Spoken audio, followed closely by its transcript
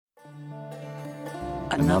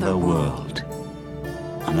Another world,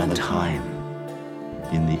 another time,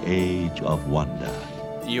 in the age of wonder.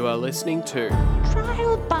 You are listening to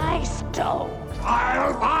Trial by Stone.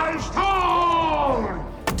 Trial by Stone!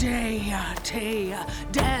 Dea, Tea,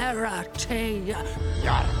 Dara, Tea. Your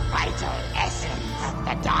vital essence,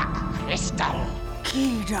 the Dark Crystal.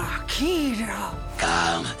 Kida.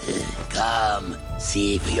 Come,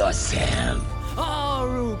 see for yourself.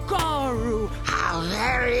 Aru, Garu. How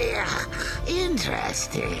very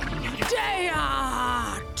interesting. Dea,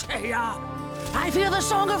 Tea. I feel the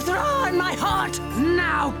song of Thra in my heart.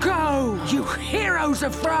 Now go, you heroes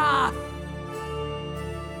of Thra.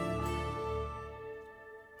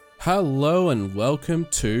 Hello and welcome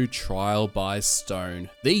to Trial by Stone,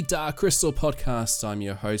 the Dark Crystal podcast. I'm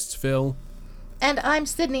your host, Phil. And I'm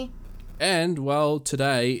Sydney. And, well,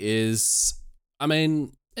 today is,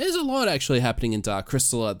 there's a lot actually happening in Dark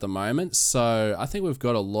Crystal at the moment, so I think we've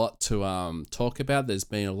got a lot to talk about. There's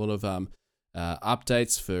been a lot of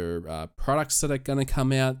updates for products that are going to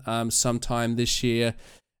come out sometime this year.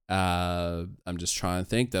 I'm just trying to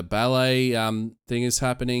think. The ballet thing is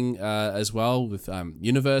happening as well with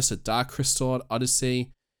Universe at Dark Crystal at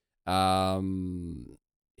Odyssey. Hearing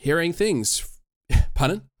things.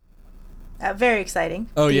 Pardon? Very exciting.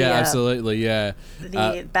 Oh, yeah, absolutely, yeah.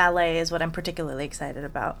 The ballet is what I'm particularly excited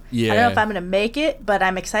about. Yeah. I don't know if I'm going to make it, but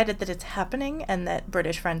I'm excited that it's happening and that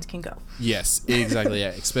British friends can go. Yes, exactly, yeah.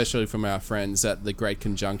 Especially from our friends at the Great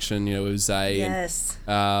Conjunction, Uze Yes.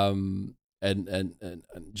 and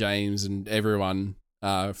James and everyone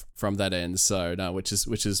from that end. So, no, which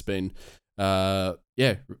has been,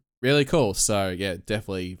 really cool. So, yeah,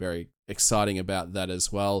 definitely very exciting about that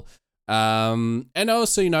as well. And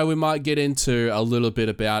also, we might get into a little bit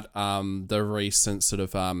about the recent sort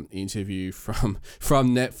of interview from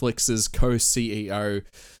Netflix's co-CEO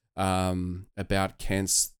about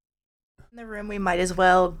Kent's. In the room, we might as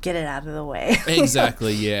well get it out of the way.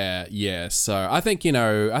 Exactly, yeah. So I think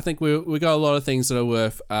we got a lot of things that are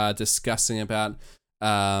worth discussing about.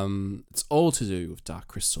 It's all to do with Dark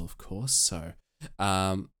Crystal, of course. So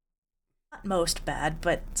not most bad,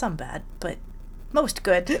 but some bad, but most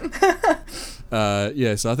good. So I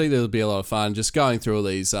think there'll be a lot of fun just going through all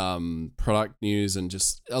these product news and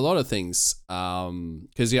just a lot of things.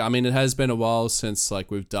 Because it has been a while since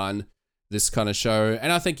we've done this kind of show,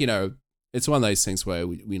 and I think it's one of those things where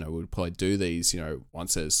we'll probably do these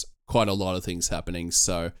once there's quite a lot of things happening.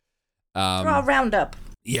 So Raw roundup.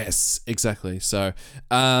 Yes, exactly. So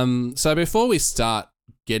so before we start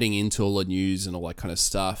getting into all the news and all that kind of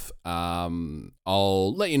stuff,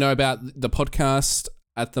 I'll let you know about the podcast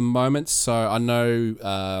at the moment. So I know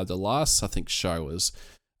the last, show was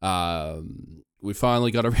we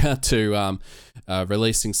finally got around to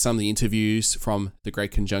releasing some of the interviews from the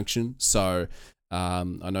Great Conjunction. So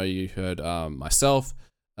I know you heard myself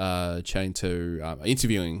chatting to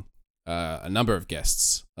interviewing a number of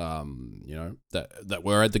guests, that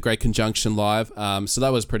were at the Great Conjunction live. So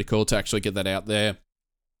that was pretty cool to actually get that out there.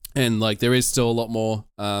 And there is still a lot more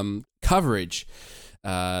coverage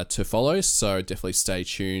to follow, so definitely stay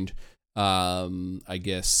tuned. I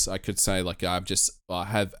guess I could say I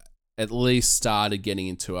have at least started getting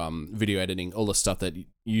into video editing, all the stuff that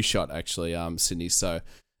you shot actually, Sydney. So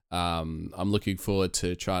I'm looking forward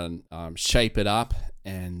to trying and shape it up,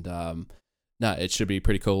 and it should be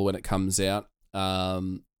pretty cool when it comes out.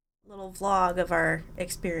 Little vlog of our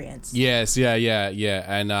experience. Yes, yeah,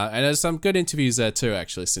 and there's some good interviews there too,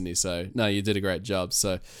 actually, Sydney. So no, you did a great job.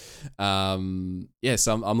 So, so I'm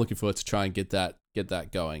looking forward to try and get that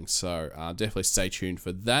going. So definitely stay tuned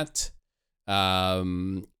for that.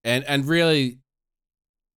 And really.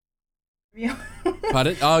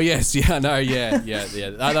 Pardon? Oh yes, yeah, no, yeah.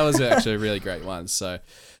 That was actually a really great one. So,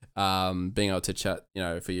 being able to chat,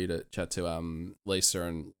 for you to chat to Lisa,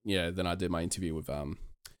 and then I did my interview with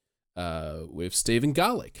Stephen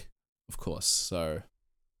Garlick, of course. So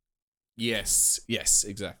yes,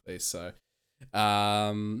 exactly. So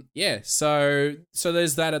so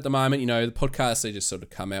there's that at the moment. The podcasts, they just sort of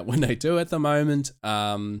come out when they do at the moment,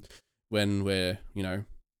 when we're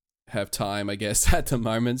have time, I guess, at the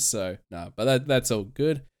moment. So no, but that's all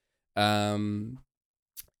good.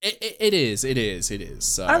 It is.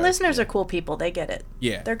 So, our listeners are cool people. They get it.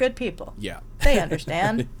 Yeah. They're good people. Yeah. They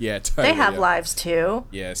understand. Yeah, totally. They have lives too.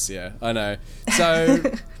 Yes, yeah, I know. So,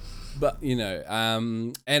 but,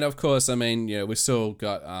 and of course, we still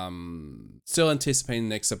got, still anticipating the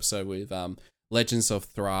next episode with Legends of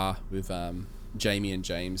Thra with Jamie and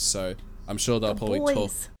James. So I'm sure they'll probably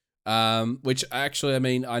talk. Which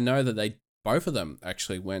actually, I know that both of them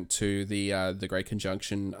actually went to the Great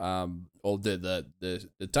Conjunction, or the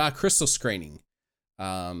Dark Crystal screening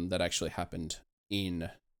that actually happened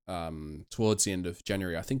in towards the end of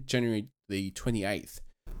January. I think January the 28th.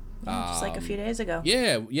 Yeah, just like a few days ago.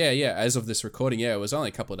 Yeah. As of this recording, it was only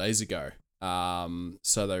a couple of days ago.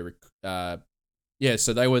 So they were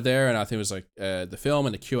there, and I think it was like the film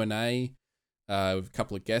and the Q&A with a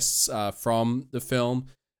couple of guests from the film.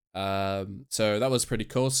 So that was pretty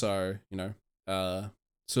cool. So sort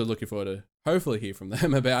of looking forward to hopefully hear from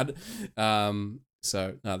them about it.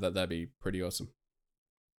 So that'd be pretty awesome.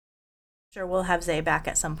 Sure, we'll have Zay back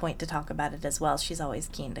at some point to talk about it as well. She's always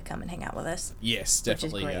keen to come and hang out with us. Yes,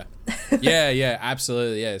 definitely. Which is great. Yeah,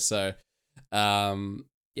 absolutely. Yeah. So, and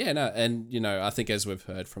I think as we've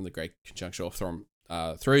heard from the Great Conjunction, or from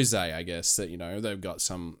through Zay, I guess that they've got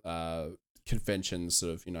some conventions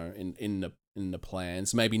sort of in the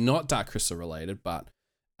plans. Maybe not Dark Crystal related, but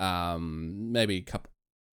maybe a couple.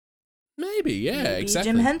 Maybe exactly.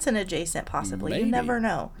 Jim Henson adjacent, possibly. Maybe. You never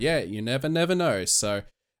know. Yeah, you never know. So.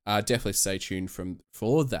 Definitely stay tuned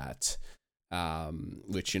for that,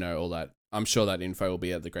 which, all that, I'm sure that info will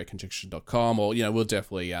be at thegreatconjunction.com, or, we'll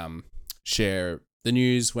definitely share the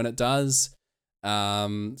news when it does,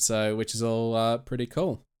 so which is all pretty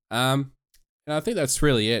cool. And I think that's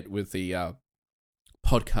really it with the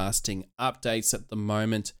podcasting updates at the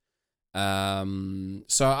moment.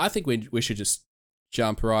 So I think we should just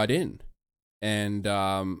jump right in. And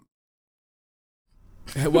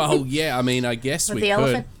well, yeah, I mean, I guess with we the could.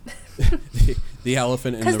 Elephant? the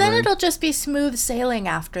elephant in the room. Because then it'll just be smooth sailing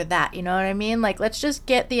after that, you know what I mean? Like, let's just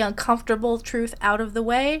get the uncomfortable truth out of the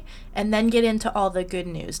way and then get into all the good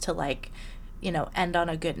news to, end on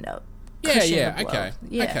a good note.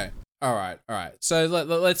 Okay. All right. So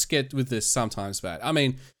let's get with this sometimes bad. I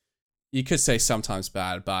mean, you could say sometimes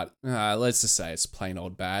bad, but let's just say it's plain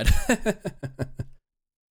old bad.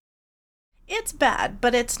 It's bad,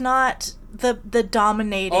 but it's not the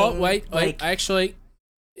dominating... Oh, wait. Actually,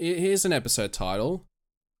 here's an episode title.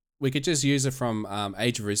 We could just use it from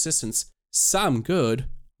Age of Resistance. Some good,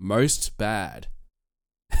 most bad.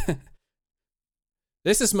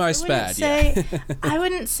 This is most bad, yeah. I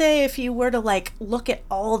wouldn't say if you were to, look at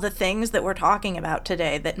all the things that we're talking about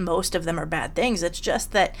today, that most of them are bad things. It's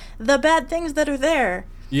just that the bad things that are there...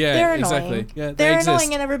 Yeah, they're annoying. Exactly. Yeah, they're exist.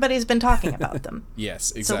 Annoying, and everybody's been talking about them.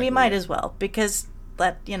 Yes, exactly. So we might as well, because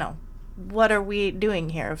what are we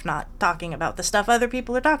doing here if not talking about the stuff other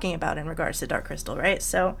people are talking about in regards to Dark Crystal, right?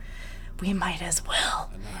 So we might as well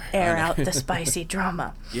air out the spicy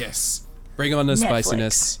drama. Yes, bring on the Netflix.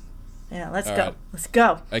 Spiciness. Yeah, let's go. Right. Let's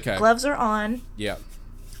go. Okay. Gloves are on. Yeah.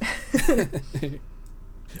 The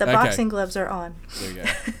boxing gloves are on. There we go.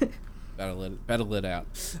 Battle it out.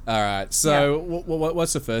 All right. So,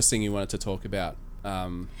 what's the first thing you wanted to talk about?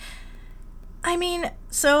 I mean,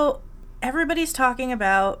 so everybody's talking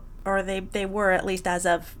about, or they were, at least as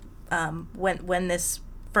of when this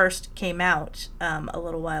first came out a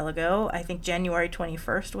little while ago. I think January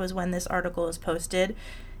 21st was when this article was posted.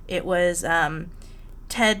 It was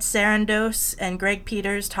Ted Sarandos and Greg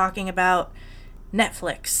Peters talking about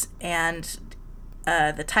Netflix, and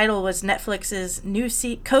the title was Netflix's new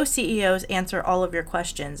co-CEOs answer all of your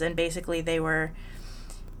questions. And basically they were,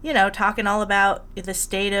 talking all about the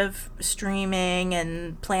state of streaming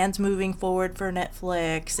and plans moving forward for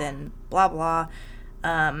Netflix and blah, blah.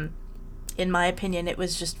 In my opinion, it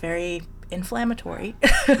was just very inflammatory.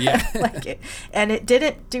 Yeah. And it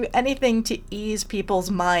didn't do anything to ease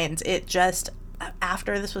people's minds. It just,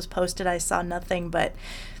 after this was posted, I saw nothing but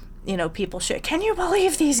people share, can you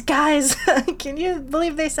believe these guys? Can you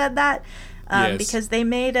believe they said that? Yes. Because they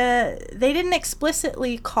didn't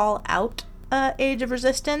explicitly call out Age of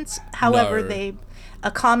Resistance. However, No.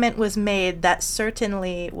 a comment was made that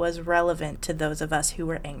certainly was relevant to those of us who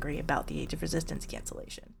were angry about the Age of Resistance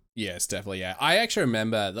cancellation. Yes, definitely. Yeah, I actually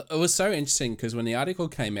remember it was so interesting because when the article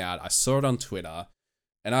came out, I saw it on Twitter,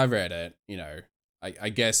 and I read it. I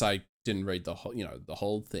guess I didn't read the whole, the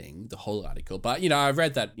whole thing, the whole article, but I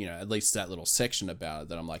read that, at least that little section about it.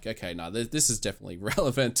 That I'm like, okay, no, this is definitely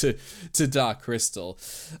relevant to Dark Crystal.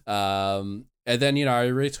 And then I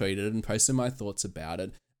retweeted and posted my thoughts about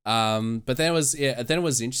it. But then it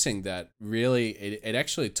was interesting that really it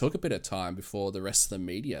actually took a bit of time before the rest of the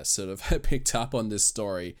media sort of picked up on this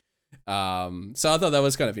story. So I thought that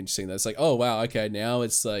was kind of interesting. That's like, oh wow, okay, now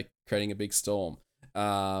it's like creating a big storm.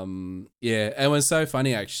 And it was so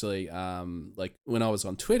funny actually. When I was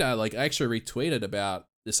on Twitter, I actually retweeted about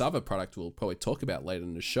this other product we'll probably talk about later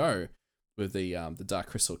in the show with the Dark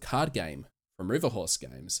Crystal card game from Riverhorse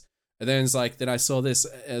Games. And then it's then I saw this,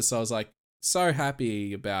 and so I was so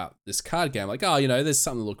happy about this card game. There's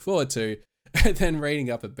something to look forward to. And then reading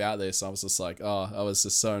up about this, I was just I was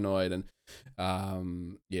just so annoyed. And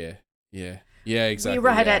yeah. Yeah, exactly. We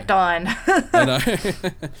ride at dawn. I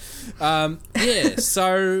know. Yeah,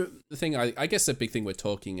 so the thing, I guess the big thing we're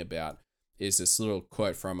talking about is this little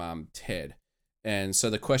quote from Ted. And so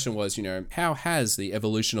the question was, how has the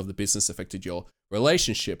evolution of the business affected your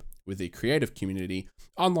relationship with the creative community?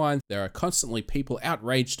 Online, there are constantly people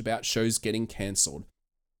outraged about shows getting cancelled.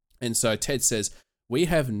 And so Ted says, we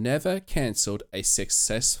have never cancelled a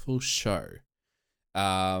successful show.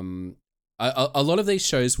 A lot of these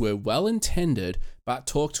shows were well intended, but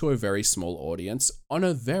talk to a very small audience on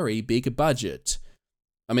a very big budget.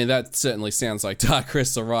 I mean, that certainly sounds like Dark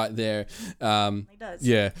Crystal right there. It does.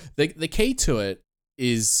 Yeah. The key to it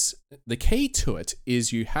is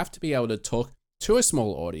you have to be able to talk to a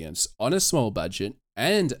small audience on a small budget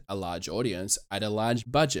and a large audience at a large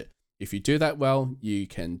budget. If you do that well, you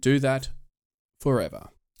can do that forever.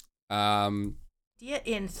 In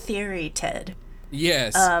theory, Ted.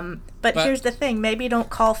 Yes. But here's the thing: maybe don't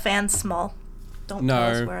call fans small. Don't tell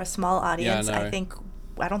us we're a small audience. Yeah, no.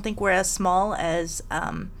 I don't think we're as small as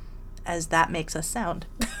that makes us sound.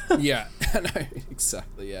 Yeah, no,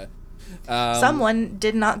 exactly. Yeah. Someone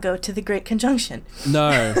did not go to the Great Conjunction.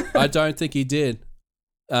 No, I don't think he did.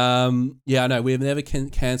 Yeah, no, we've never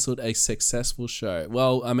cancelled a successful show.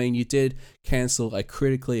 Well, I mean, you did cancel a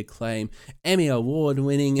critically acclaimed, Emmy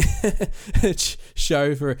Award-winning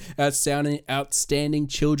show for outstanding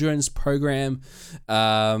children's program.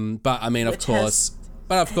 But I mean, of course,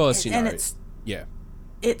 yeah.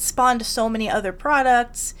 It spawned so many other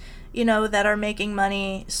products, that are making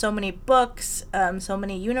money, so many books, so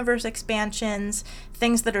many universe expansions,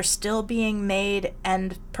 things that are still being made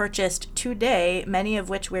and purchased today, many of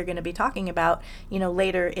which we're going to be talking about,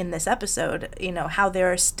 later in this episode, how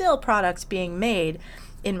there are still products being made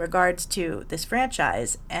in regards to this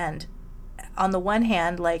franchise. And on the one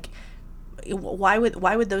hand, like, why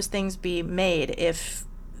would those things be made if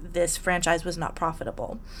this franchise was not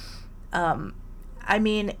profitable? I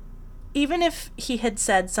mean, even if he had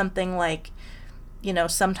said something like,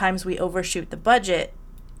 sometimes we overshoot the budget,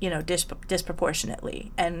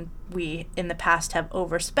 disproportionately, and we in the past have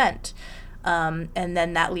overspent, and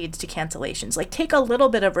then that leads to cancellations. Like, take a little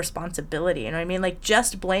bit of responsibility, you know what I mean? Like,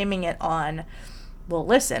 just blaming it on, well,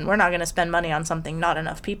 listen, we're not going to spend money on something not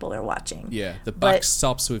enough people are watching. Yeah, the buck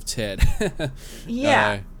stops with Ted.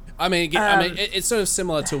 Yeah. I mean, it's sort of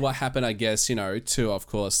similar to what happened, I guess, to, of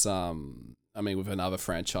course, with another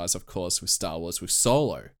franchise, of course, with Star Wars, with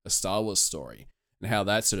Solo, a Star Wars story, and how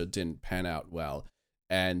that sort of didn't pan out well.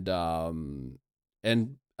 And Bobby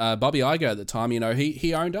Iger at the time,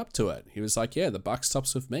 he owned up to it. He was like, yeah, the buck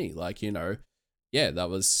stops with me. Like, yeah, that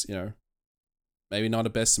was, maybe not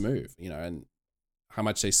a best move, and how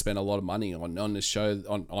much they spent a lot of money on this show,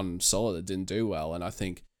 on Solo, that didn't do well. And I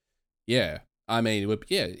think, yeah, I mean,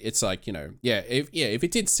 it's like, if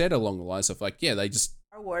it did set along the lines of like, yeah, they just,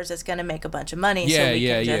 Star Wars is going to make a bunch of money, so we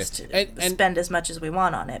can just spend as much as we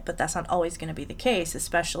want on it. But that's not always going to be the case,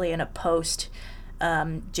 especially in a post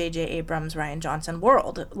J.J. Abrams, Rian Johnson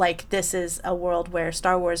world. Like, this is a world where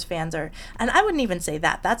Star Wars fans are, and I wouldn't even say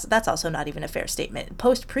that. That's also not even a fair statement.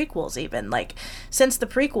 Post prequels, even, like, since the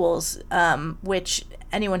prequels, which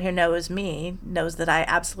anyone who knows me knows that I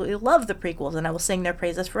absolutely love the prequels, and I will sing their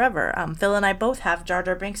praises forever. Phil and I both have Jar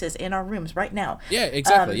Jar Binks in our rooms right now. Yeah,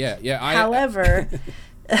 exactly. However,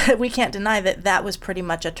 we can't deny that was pretty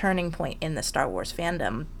much a turning point in the Star Wars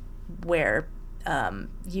fandom, where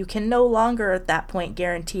you can no longer at that point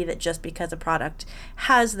guarantee that just because a product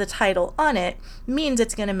has the title on it means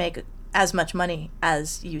it's going to make as much money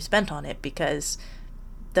as you spent on it, because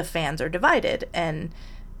the fans are divided, and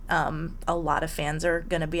a lot of fans are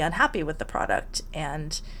going to be unhappy with the product,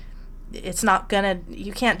 and it's not going to,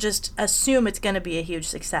 you can't just assume it's going to be a huge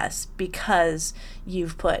success because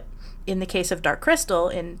you've put, in the case of Dark Crystal,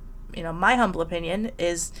 in my humble opinion,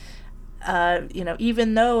 is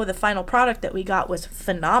even though the final product that we got was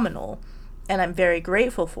phenomenal, and I'm very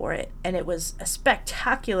grateful for it, and it was a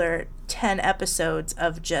spectacular 10 episodes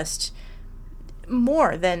of just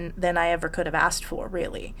more than I ever could have asked for,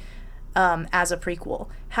 really, as a prequel.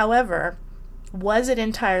 However, was it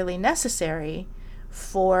entirely necessary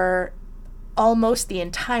for almost the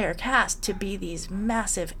entire cast to be these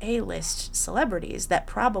massive A-list celebrities that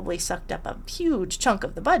probably sucked up a huge chunk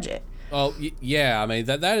of the budget? Well, yeah, I mean,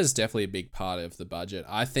 that is definitely a big part of the budget.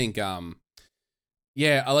 I think,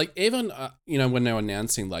 yeah, like, even, when they were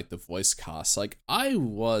announcing, like, the voice cast, like, I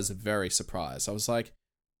was very surprised. I was like,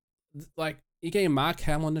 you're getting Mark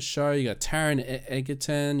Hamill on the show, you got Taron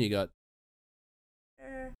Egerton, you got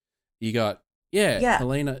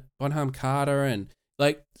Helena Bonham Carter, and,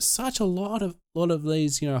 like, such a lot of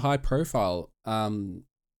these, high profile,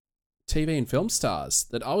 TV and film stars.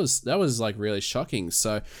 That was like really shocking.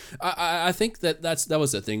 So I think that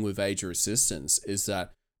was the thing with Age of Resistance, is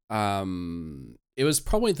that it was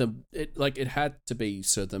probably it had to be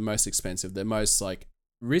sort of the most expensive, the most like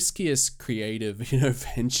riskiest creative,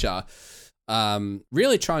 venture.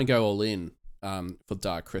 Really try and go all in for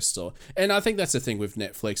Dark Crystal. And I think that's the thing with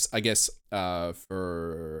Netflix, I guess,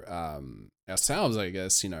 for ourselves, I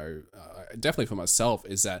guess, definitely for myself,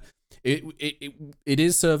 is that it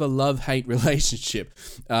is sort of a love-hate relationship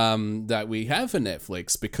that we have for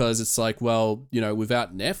Netflix, because it's like, well,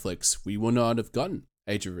 without Netflix, we would not have gotten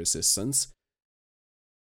Age of Resistance.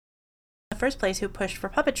 The first place, who pushed for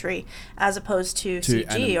puppetry as opposed to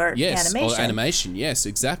CG or animation. Or animation, yes,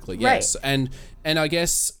 exactly, yes. Right. And I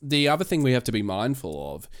guess the other thing we have to be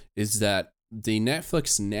mindful of is that the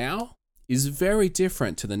Netflix now is very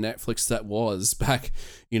different to the Netflix that was back,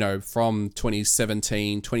 from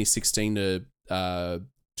 2017, 2016 to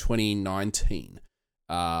 2019.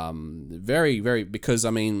 Very, very, because,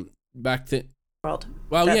 I mean, back then... World.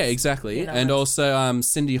 Well, yeah, exactly. And also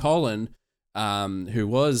Cindy Holland, who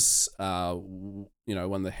was, one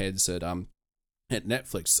of the heads at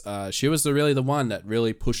Netflix. She was really the one that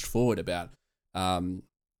really pushed forward about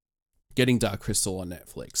getting Dark Crystal on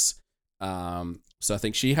Netflix. So I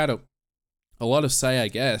think she had a lot of say, I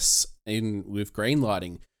guess, with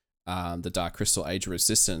greenlighting the Dark Crystal Age of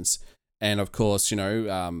Resistance. And of course, in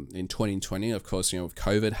 2020, of course, with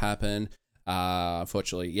COVID happened.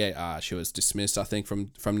 Unfortunately, she was dismissed, I think,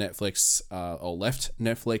 from Netflix, or left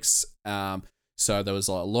Netflix. So there was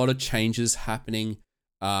a lot of changes happening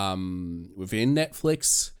within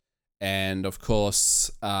Netflix. And of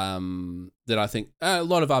course, that I think a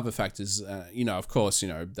lot of other factors, of course,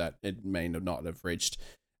 that it may not have reached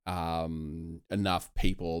enough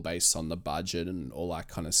people based on the budget and all that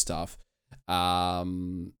kind of stuff.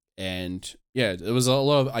 And yeah, there was a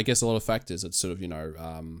lot of factors that sort of,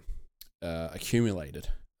 accumulated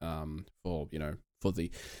for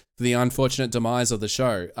the unfortunate demise of the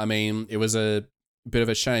show. I mean, it was a bit of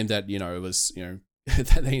a shame that it was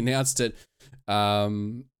that they announced it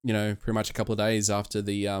pretty much a couple of days after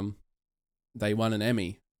they won an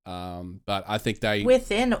Emmy. But I think they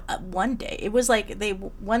within one day, it was like they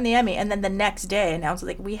won the Emmy, and then the next day announced,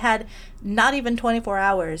 like, we had not even 24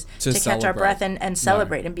 hours to catch our breath and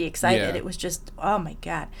celebrate and be excited. Yeah. It was just, oh my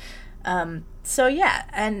God. So yeah,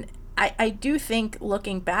 and I do think,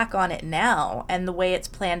 looking back on it now and the way it's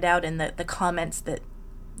planned out and the comments that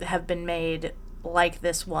have been made, like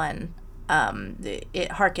this one, it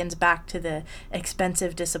harkens back to the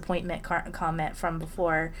expensive disappointment comment from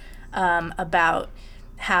before, about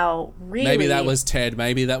how really... Maybe that was Ted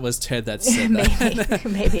that said that.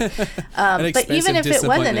 maybe. But even if it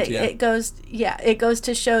wasn't, it goes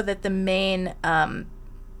to show that the main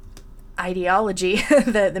ideology,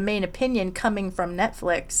 the main opinion coming from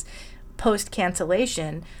Netflix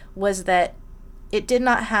post-cancellation was that it did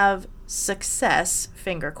not have success,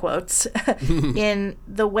 finger quotes, in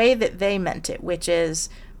the way that they meant it, which is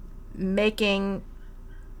making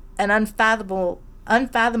an unfathomable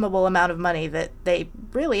amount of money that they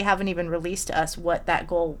really haven't even released to us what that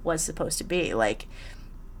goal was supposed to be. Like,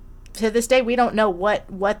 to this day, we don't know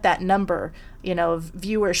what that number, of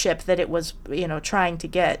viewership that it was, trying to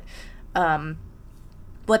get,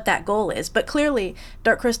 what that goal is. But clearly,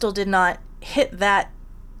 Dark Crystal did not hit that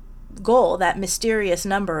goal, that mysterious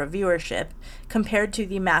number of viewership, compared to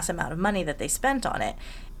the mass amount of money that they spent on it.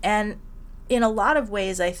 And in a lot of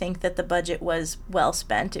ways, I think that the budget was well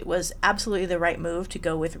spent. It was absolutely the right move to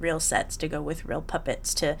go with real sets, to go with real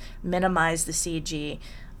puppets, to minimize the CG,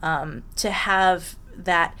 to have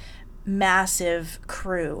that massive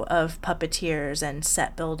crew of puppeteers and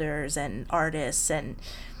set builders and artists, and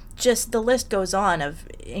just the list goes on of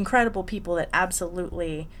incredible people that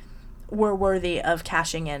absolutely were worthy of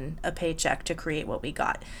cashing in a paycheck to create what we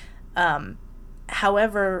got.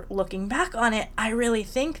 However, looking back on it, I really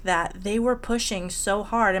think that they were pushing so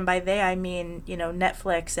hard, and by they I mean,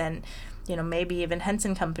 Netflix and, maybe even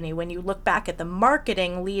Henson Company. When you look back at the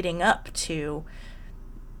marketing leading up to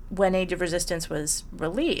when Age of Resistance was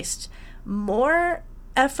released, more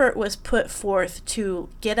effort was put forth to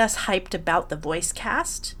get us hyped about the voice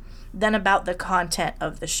cast than about the content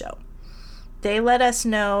of the show. They let us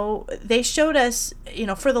know, they showed us,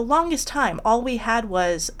 for the longest time, all we had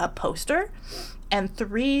was a poster and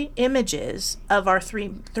 3 images of our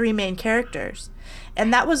three main characters.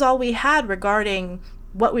 And that was all we had regarding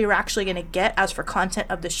what we were actually going to get as for content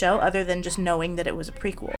of the show, other than just knowing that it was a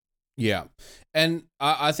prequel. Yeah. And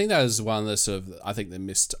I think that was one of the the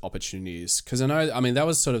missed opportunities. Because that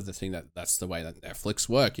was sort of the thing that's the way that Netflix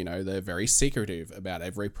work. They're very secretive about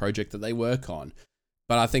every project that they work on.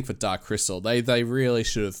 But I think for Dark Crystal, they really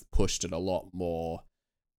should have pushed it a lot more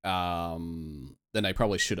than they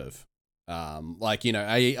probably should have. Like, you know,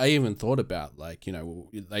 I even thought about, like, you know,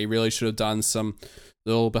 they really should have done some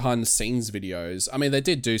little behind the scenes videos. I mean, they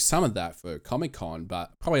did do some of that for Comic-Con,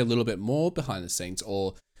 but probably a little bit more behind the scenes,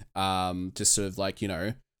 or just sort of like, you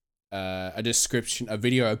know, a description, a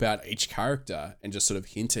video about each character, and just sort of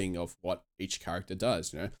hinting of what each character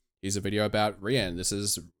does. You know, here's a video about Rian. This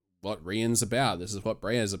is what Rian's about. This is what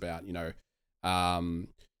Brea's about. You know,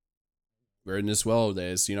 we're in this world.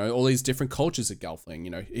 There's, you know, all these different cultures of Gelfling.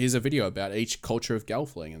 You know, here's a video about each culture of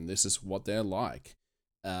Gelfling, and this is what they're like.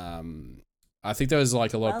 I think there was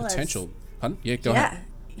like a lot of potential. Pardon? Yeah, go ahead.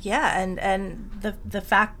 Yeah, and the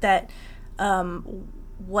fact that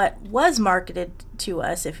what was marketed to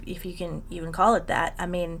us, if you can even call it that, I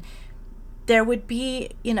mean, there would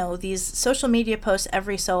be, you know, these social media posts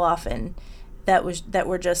every so often that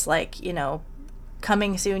were just like, you know,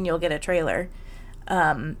 coming soon, you'll get a trailer.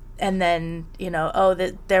 And then, you know,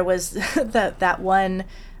 there was that one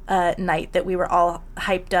night that we were all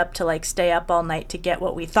hyped up to like stay up all night to get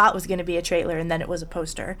what we thought was going to be a trailer, and then it was a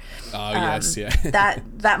poster. Oh, yes, yeah.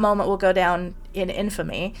 that moment will go down in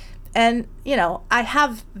infamy. And, you know, I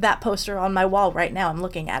have that poster on my wall right now. I'm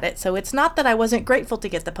looking at it. So it's not that I wasn't grateful to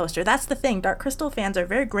get the poster. That's the thing. Dark Crystal fans are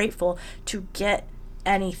very grateful to get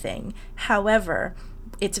anything. However,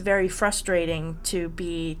 it's very frustrating to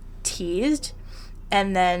be teased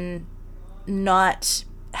and then not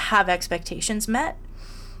have expectations met.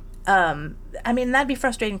 I mean, that'd be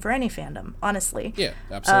frustrating for any fandom, honestly. Yeah,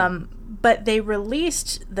 absolutely. But they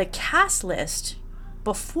released the cast list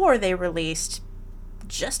before they released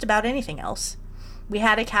just about anything else. We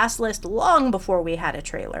had a cast list long before we had a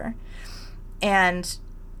trailer. And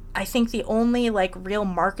I think the only like real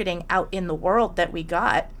marketing out in the world that we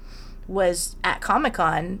got was at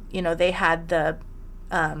Comic-Con. You know, they had the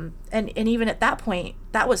and even at that point,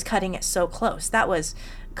 that was cutting it so close. That was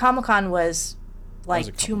Comic-Con was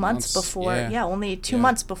like 2 months before, only 2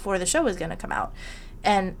 months before the show was going to come out.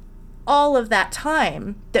 And all of that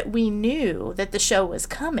time that we knew that the show was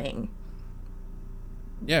coming,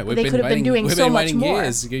 yeah, they could have been doing so much more.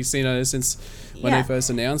 Years, you know, since when they first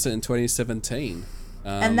announced it in 2017.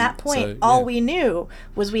 And that point, all we knew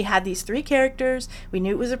was we had these 3 characters, we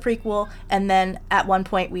knew it was a prequel, and then at one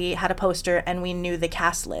point we had a poster and we knew the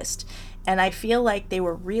cast list. And I feel like they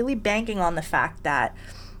were really banking on the fact that,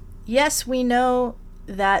 yes, we know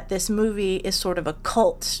that this movie is sort of a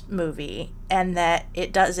cult movie and that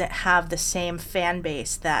it doesn't have the same fan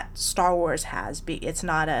base that Star Wars has. It's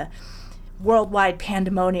not a worldwide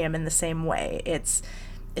pandemonium in the same way. It's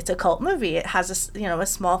a cult movie. It has a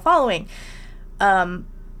small following.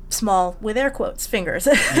 Small with air quotes, fingers,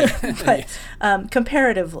 but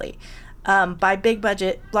comparatively, by big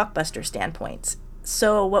budget blockbuster standpoints.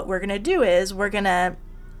 So what we're going to do is we're going to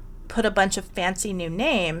put a bunch of fancy new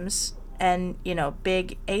names and, you know,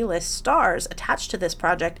 big A-list stars attached to this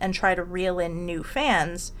project and try to reel in new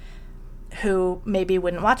fans who maybe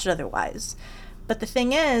wouldn't watch it otherwise. But the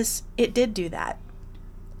thing is, it did do that.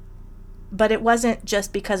 But it wasn't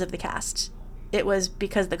just because of the cast. It was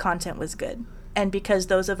because the content was good. And because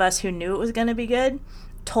those of us who knew it was going to be good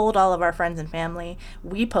told all of our friends and family.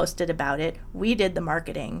 We posted about it. We did the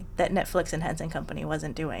marketing that Netflix and Henson Company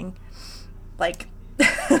wasn't doing. Like,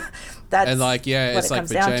 that's and like, yeah, what it's it like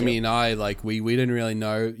for comes down Jamie to. and I, like we didn't really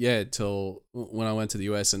know, till when I went to the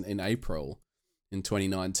US in April in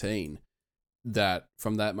 2019, that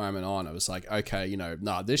from that moment on, I was like, okay, you know,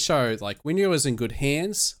 this show, like, we knew it was in good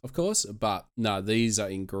hands, of course, but these are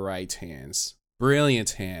in great hands.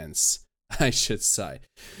 Brilliant hands, I should say.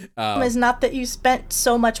 Is not that you spent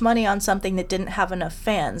so much money on something that didn't have enough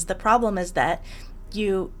fans. The problem is that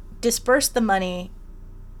you dispersed the money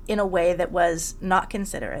in a way that was not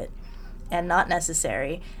considerate and not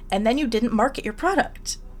necessary, and then you didn't market your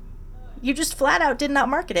product. You just flat out did not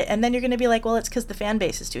market it, and then you're going to be like, well, it's because the fan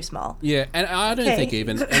base is too small. Yeah, and I don't think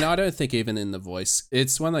even in the voice,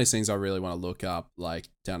 it's one of those things I really want to look up, like,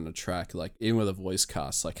 down the track, like, even with a voice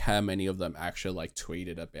cast, like, how many of them actually, like,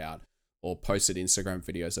 tweeted about or posted Instagram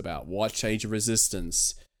videos about Watch Age of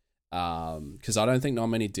Resistance, because I don't think not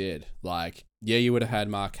many did. Like, yeah, you would have had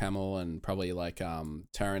Mark Hamill and probably, like,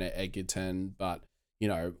 Taron Egerton, but, you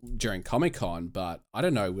know, during Comic-Con, but I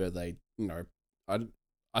don't know where they, you know,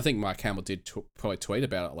 I think Mark Hamill did probably tweet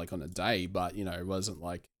about it, like, on a day, but, you know, it wasn't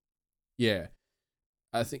like, yeah.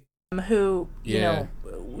 I think... Who, you know,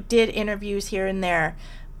 did interviews here and there,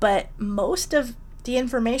 but most of the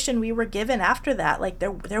information we were given after that, like,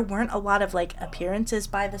 there weren't a lot of, like, appearances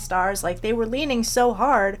by the stars. Like, they were leaning so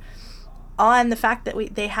hard on the fact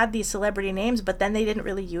that they had these celebrity names, but then they didn't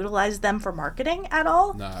really utilize them for marketing at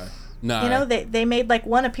all. No. You know, they made like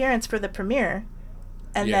one appearance for the premiere,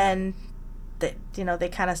 and then they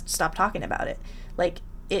kind of stopped talking about it. Like,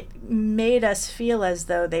 it made us feel as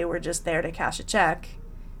though they were just there to cash a check.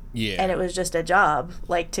 Yeah. And it was just a job,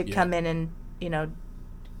 like, to come in and, you know,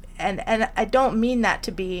 and I don't mean that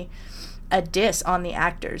to be a diss on the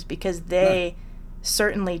actors, because they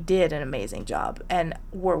certainly did an amazing job and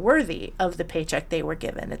were worthy of the paycheck they were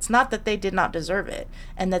given. It's not that they did not deserve it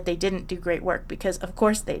and that they didn't do great work, because of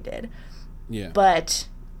course they did. Yeah. But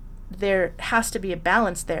there has to be a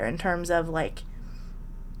balance there in terms of, like,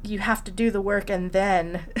 you have to do the work and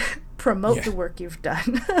then promote the work you've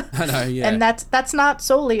done. I know, yeah. And that's not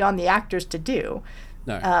solely on the actors to do.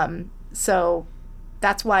 No. So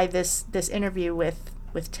that's why this interview with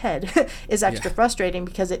Ted is extra frustrating,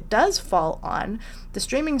 because it does fall on the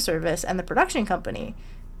streaming service and the production company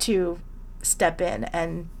to step in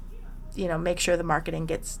and, you know, make sure the marketing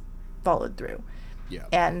gets followed through. Yeah.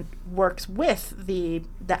 And works with the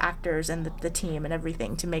actors and the team and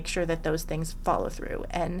everything to make sure that those things follow through.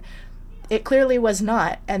 And it clearly was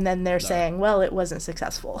not. And then they're saying, well, it wasn't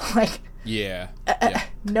successful. Like,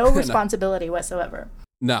 no responsibility whatsoever.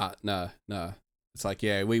 No. It's like,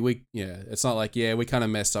 it's not like, we kind of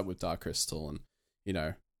messed up with Dark Crystal, and, you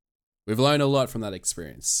know, we've learned a lot from that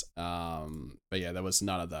experience. But yeah, there was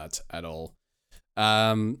none of that at all.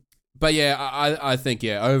 But yeah, I think,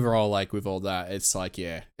 overall, like, with all that, it's like,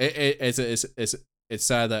 it's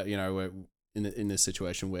sad that, you know, we're in this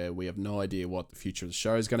situation where we have no idea what the future of the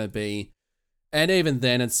show is going to be. And even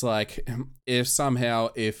then, it's like, if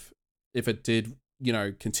it did, you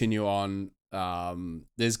know, continue on,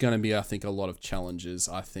 there's going to be, I think, a lot of challenges,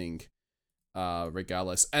 I think,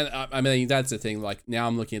 regardless. And I mean, that's the thing, like, now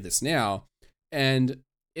I'm looking at this now, and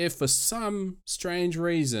if for some strange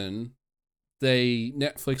reason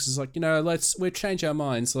Netflix is like, you know, we'll change our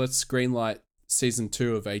minds, let's greenlight season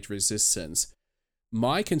 2 of Age of Resistance,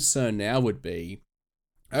 my concern now would be,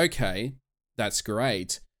 okay, that's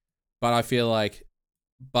great, but I feel like,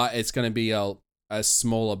 it's going to be a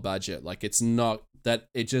smaller budget. Like, it's not that,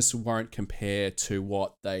 it just won't compare to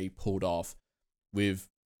what they pulled off with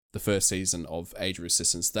the first season of Age of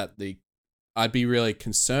Resistance. I'd be really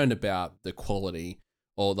concerned about the quality,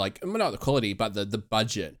 or like, not the quality, but the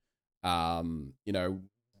budget. You know,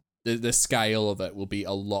 the scale of it will be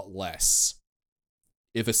a lot less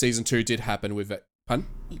if a season 2 did happen with it. Pardon?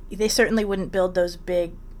 They certainly wouldn't build those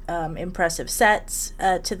big, impressive sets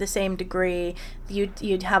to the same degree.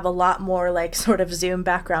 You'd have a lot more, like, sort of Zoom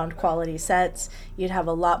background quality sets. You'd have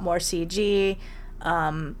a lot more CG.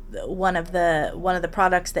 One of the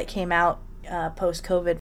products that came out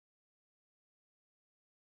post-COVID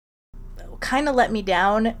kind of let me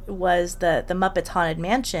down was the Muppets Haunted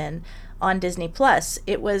Mansion on Disney Plus.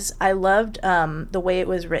 I loved the way it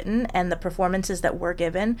was written, and the performances that were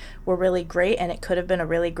given were really great, and it could have been a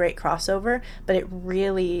really great crossover, but it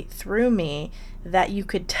really threw me that you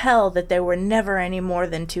could tell that there were never any more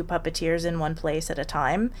than 2 puppeteers in one place at a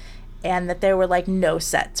time, and that there were, like, no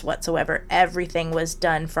sets whatsoever. Everything was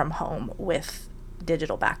done from home with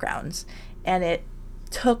digital backgrounds, and it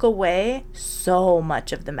took away so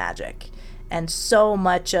much of the magic and so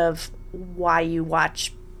much of why you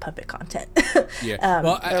watch puppet content. Yeah.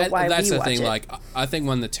 Well, that's the thing. Like, I think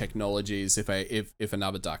one of the technologies, if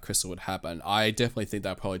another Dark Crystal would happen, I definitely think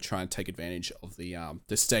they'll probably try and take advantage of the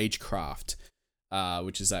stagecraft,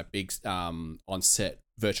 which is that big on-set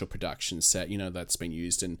virtual production set, you know, that's been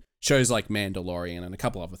used in shows like Mandalorian and a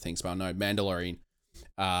couple other things, but I know Mandalorian.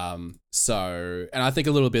 So, and I think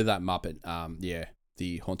a little bit of that Muppet,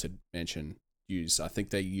 the Haunted Mansion I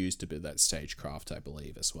think they used a bit of that stagecraft, I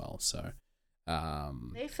believe, as well. So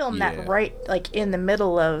they filmed that right, like, in the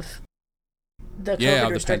middle of the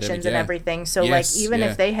COVID restrictions and everything. So like, even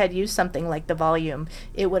if they had used something like the Volume,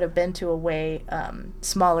 it would have been to a way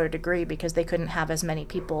smaller degree, because they couldn't have as many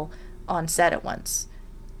people on set at once.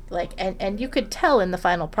 Like, and you could tell in the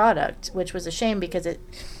final product, which was a shame, because it,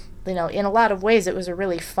 you know, in a lot of ways, it was a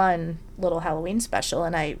really fun little Halloween special,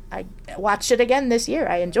 and I watched it again this year.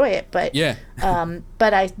 I enjoy it, but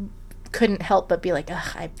but I couldn't help but be like,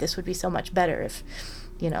 this would be so much better if,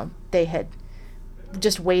 you know, they had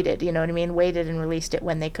just waited, you know what I mean? Waited and released it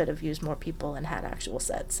when they could have used more people and had actual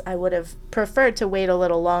sets. I would have preferred to wait a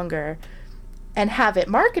little longer and have it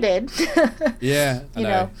marketed. Yeah, I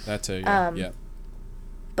know. That too. Yeah.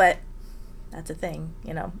 But that's a thing,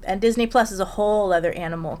 you know. And Disney Plus is a whole other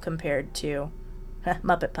animal compared to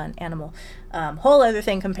Muppet pun, animal. Whole other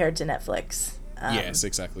thing compared to Netflix. Yes,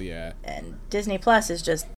 exactly, yeah. And Disney Plus is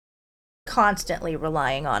just constantly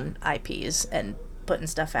relying on IPs and putting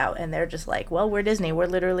stuff out, and they're just like, well, we're Disney, we're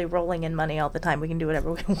literally rolling in money all the time, we can do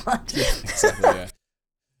whatever we want. Exactly.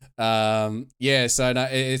 Yeah. So no,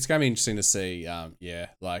 it's going to be interesting to see.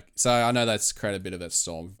 So I know that's created a bit of a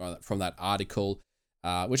storm from that article,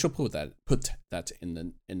 which we'll put that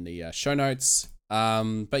in the show notes.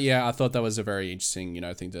 But yeah, I thought that was a very interesting,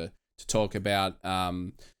 thing to talk about.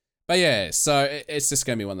 But yeah, so it's just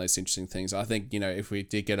going to be one of those interesting things. I think, if we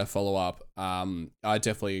did get a follow-up, I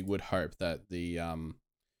definitely would hope that the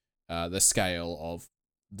scale of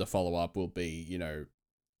the follow-up will be,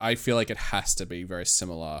 I feel like it has to be very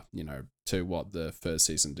similar, to what the first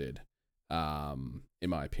season did, in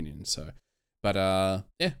my opinion. So, but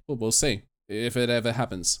yeah, we'll see if it ever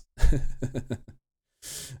happens.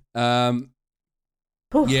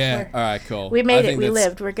 Ooh, yeah, all right, cool. We made it, we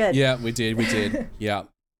lived, we're good. Yeah, we did. Yeah.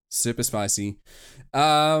 Super spicy.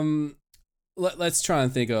 Let's try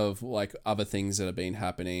and think of like other things that have been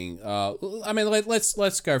happening.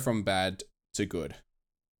 Let's go from bad to good.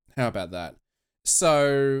 How about that?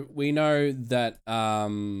 So we know that I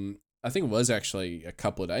think it was actually a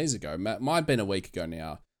couple of days ago. Might have been a week ago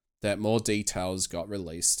now that more details got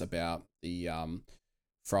released about the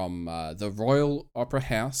from the Royal Opera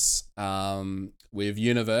House with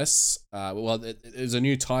Universe. There's a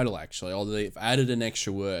new title actually, or they've added an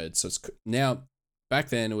extra word. So it's now, back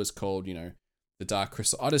then it was called, The Dark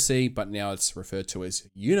Crystal Odyssey, but now it's referred to as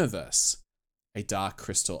Universe, A Dark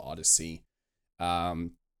Crystal Odyssey.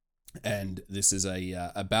 And this is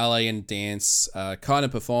a ballet and dance kind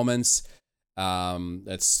of performance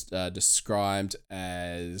that's described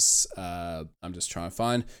as, I'm just trying to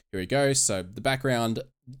find, here we go. So the background,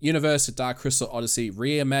 Universe, A Dark Crystal Odyssey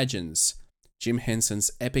reimagines Jim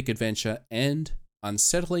Henson's epic adventure and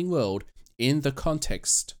unsettling world in the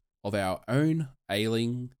context of our own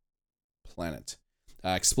ailing planet,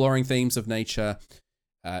 exploring themes of nature,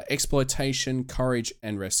 exploitation, courage,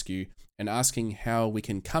 and rescue, and asking how we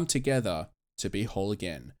can come together to be whole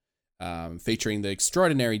again. Featuring the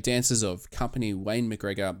extraordinary dances of Company Wayne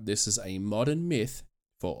McGregor, this is a modern myth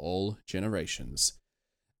for all generations.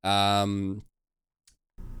 Really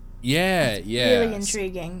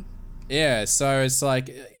intriguing. Yeah, so it's like,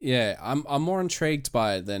 I'm more intrigued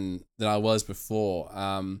by it than I was before.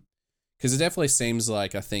 Because it definitely seems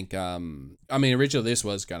like, I think, originally this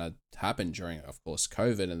was going to happen during, of course,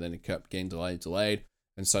 COVID, and then it kept getting delayed.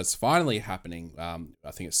 And so it's finally happening. I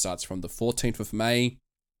think it starts from the 14th of May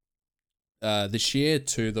this year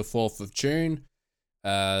to the 4th of June.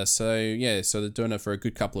 So they're doing it for a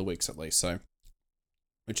good couple of weeks at least, so,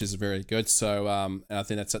 which is very good. So, and I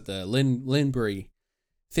think that's at the Linbury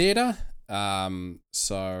Theatre. I'm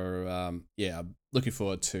looking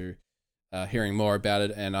forward to hearing more about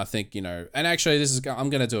it. And I think, and actually I'm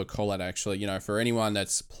going to do a call out actually, for anyone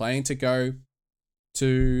that's planning to go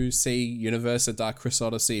to see Universe, A Dark Crystal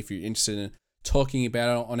Odyssey, if you're interested in talking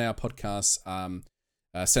about it on our podcast,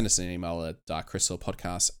 send us an email at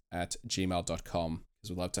darkcrystalpodcast@gmail.com, because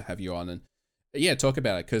we'd love to have you on and talk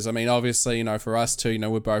about it. Because obviously, for us too,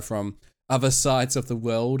 we're both from other sides of the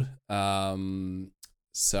world.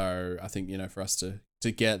 So I think, for us to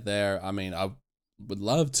get there, I would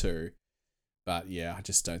love to, but I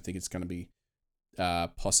just don't think it's going to be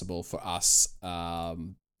possible for us.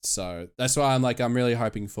 So that's why I'm really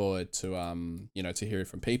hoping forward to to hear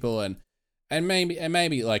from people and maybe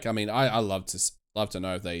I love to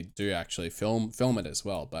know if they do actually film it as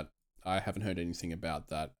well, but I haven't heard anything about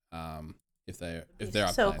that. If there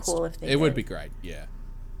are so plans, cool if they it would be great. Yeah.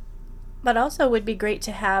 But also would be great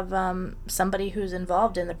to have somebody who's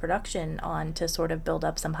involved in the production on to sort of build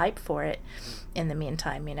up some hype for it in the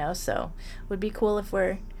meantime, So would be cool if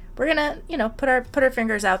we're gonna, put our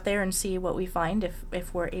fingers out there and see what we find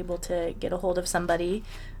if we're able to get a hold of somebody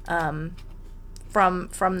from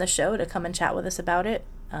the show to come and chat with us about it.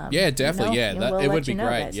 Definitely. We'll it would be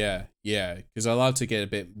great. Guys. Yeah. Because I love to get a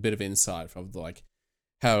bit of insight from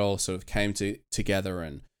how it all sort of came together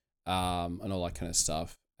and all that kind of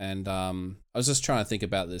stuff. And I was just trying to think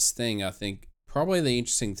about this thing. I think probably the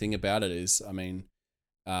interesting thing about it is,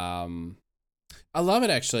 I love it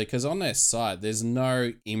actually, because on their site, there's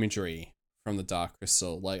no imagery from the Dark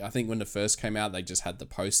Crystal. I think when it first came out, they just had the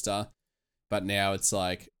poster, but now it's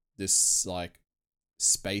this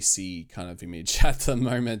spacey kind of image at the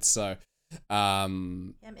moment. So,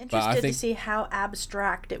 I'm interested to see how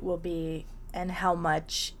abstract it will be and how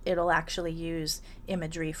much it'll actually use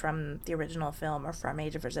imagery from the original film or from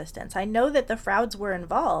Age of Resistance. I know that the Frouds were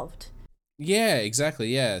involved. Yeah,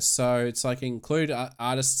 exactly. Yeah, so it's include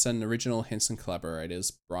artists and original Henson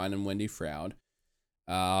collaborators, Brian and Wendy Froud.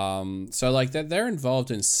 So they're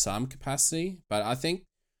involved in some capacity, but I think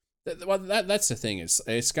that's the thing.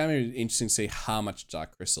 It's going to be interesting to see how much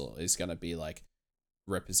Dark Crystal is going to be like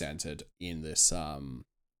represented in this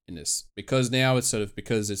because now it's sort of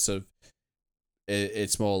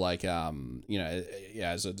it's more like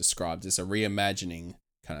as I described, it's a reimagining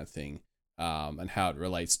kind of thing, and how it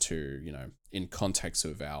relates to in context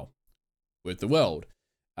with the world,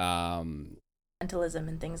 Mentalism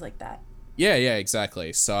and things like that. Yeah,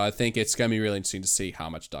 exactly. So I think it's going to be really interesting to see how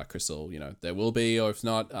much Dark Crystal, there will be, or if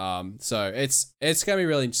not. So it's going to be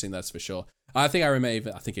really interesting, that's for sure. I think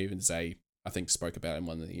even Zay, spoke about in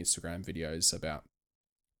one of the Instagram videos about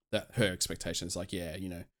that, her expectations, like,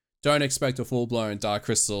 don't expect a full-blown Dark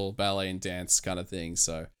Crystal ballet and dance kind of thing.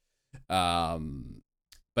 So, but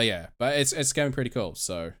it's going to be pretty cool.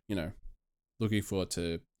 So, looking forward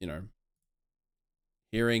to,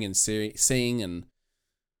 hearing and seeing and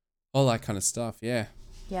all that kind of stuff. Yeah,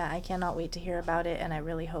 I cannot wait to hear about it, and I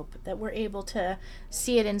really hope that we're able to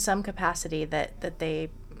see it in some capacity, that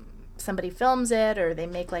somebody films it or they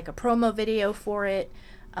make like a promo video for it.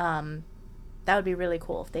 That would be really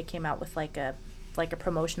cool if they came out with like a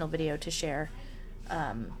promotional video to share,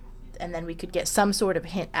 and then we could get some sort of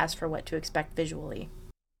hint as for what to expect visually.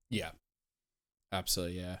 Yeah,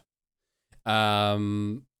 absolutely.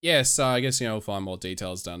 So I guess we'll find more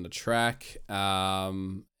details down the track.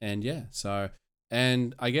 And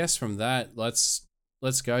I guess from that, let's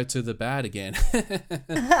go to the bad again.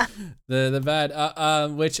 the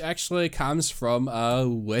bad, which actually comes from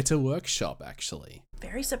Weta Workshop, actually.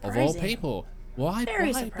 Very surprising. Of all people, why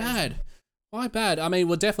surprising. bad? Why bad? I mean,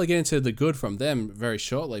 we'll definitely get into the good from them very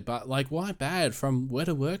shortly, but why bad from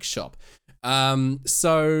Weta Workshop?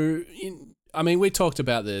 We talked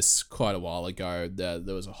about this quite a while ago. There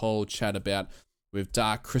was a whole chat about with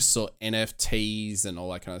Dark Crystal NFTs and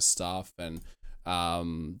all that kind of stuff, and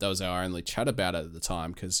that was our only chat about it at the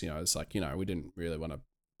time because it's like we didn't really want to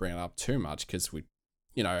bring it up too much because we,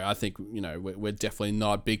 I think we're definitely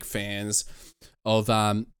not big fans of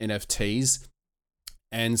NFTs,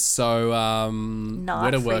 and so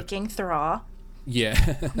not freaking Thraw. Yeah.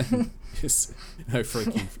 Yes. No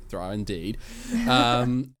freaking Thraw, indeed.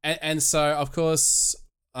 And so, of course,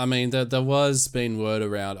 there was been word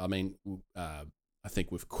around, I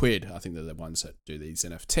think with Quid, I think they're the ones that do these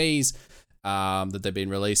NFTs, that they've been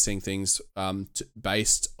releasing things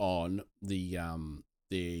based on the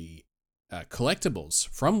collectibles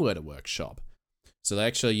from Weta Workshop. So they're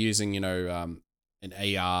actually using, an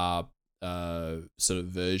AR sort of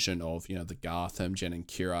version of, the Gartham, Jen and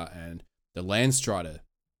Kira, and the Landstrider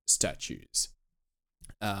statues.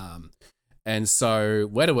 And so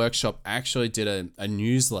Weta Workshop actually did a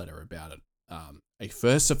newsletter about it, a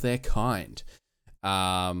first of their kind.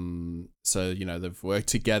 So, they've worked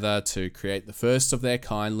together to create the first of their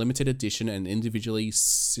kind limited edition and individually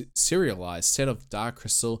serialized set of Dark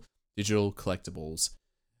Crystal digital collectibles.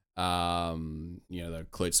 That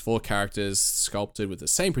includes 4 characters sculpted with the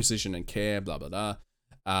same precision and care, blah, blah, blah.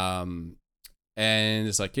 And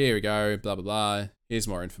it's like, here we go, blah, blah, blah. Here's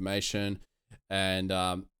more information. And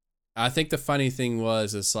I think the funny thing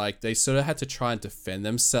was, it's like they sort of had to try and defend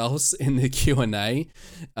themselves in the Q&A.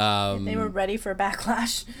 They were ready for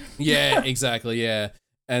backlash. Yeah, exactly, yeah.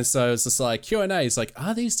 And so it's just like, Q&A is like,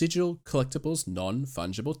 are these digital collectibles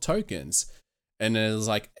non-fungible tokens? And it was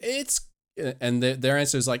like, and their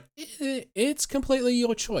answer is like, it's completely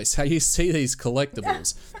your choice how you see these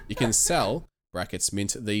collectibles. You can sell,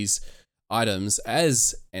 mint these items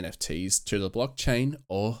as NFTs to the blockchain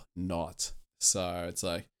or not. So it's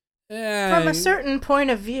like, from a certain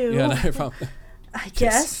point of view, I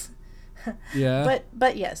guess. Yeah.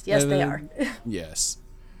 But yes, they are. Yes.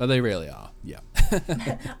 But they really are. Yeah.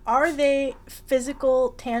 Are they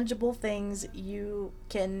physical, tangible things you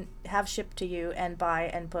can have shipped to you and buy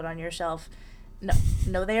and put on your shelf?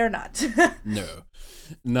 No, they are not.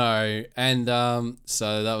 No. And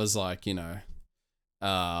so that was like, and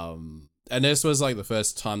this was like the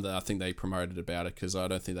first time that I think they promoted about it, because I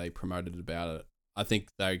don't think they promoted about it. I think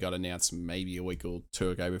they got announced maybe a week or 2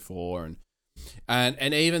 ago before, and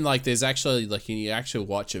even like there's actually like you actually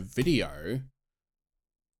watch a video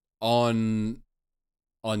on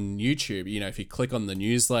YouTube. If you click on the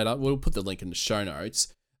newsletter, we'll put the link in the show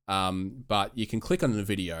notes. But you can click on the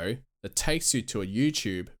video that takes you to a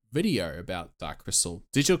YouTube video about Dark Crystal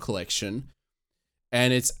Digital Collection,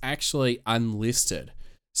 and it's actually unlisted.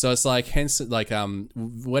 So it's like, hence, like,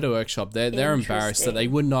 Weta Workshop, they're embarrassed that they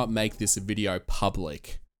would not make this video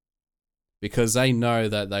public because they know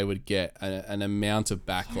that they would get an amount of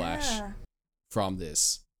backlash from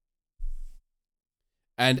this.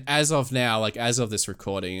 And as of now, like, as of this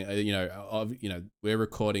recording, we're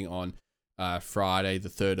recording on Friday, the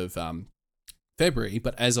 3rd of February,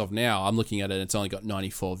 but as of now, I'm looking at it, it's only got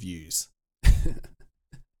 94 views.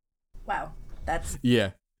 Wow, that's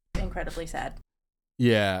Yeah. incredibly sad.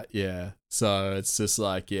 Yeah, yeah. So it's just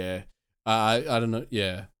like, yeah. I don't know,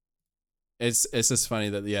 yeah. It's just funny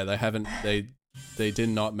that they did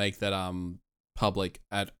not make that public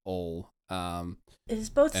at all. It's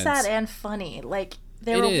both sad and funny. Like,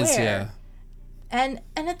 they're aware. It is, yeah. And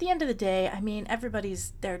at the end of the day, I mean,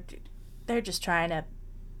 everybody's they're just trying to,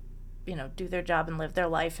 do their job and live their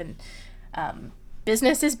life, and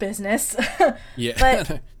business is business. Yeah.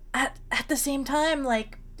 But at the same time,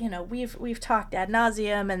 like, we've talked ad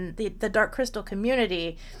nauseum, and the Dark Crystal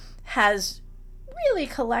community has really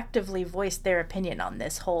collectively voiced their opinion on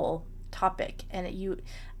this whole topic, and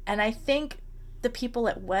I think the people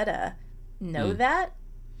at Weta know that.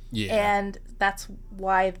 Yeah. And that's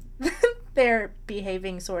why they're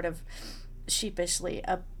behaving sort of sheepishly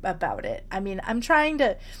about it. I mean, I'm trying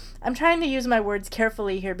to use my words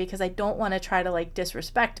carefully here, because I don't want to try to like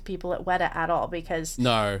disrespect people at Weta at all, because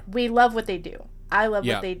No. we love what they do. I love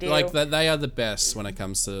what they do. Like they are the best when it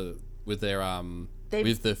comes to with their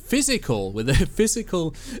with the physical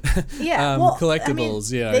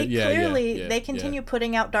collectibles. They continue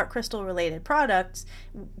putting out Dark Crystal related products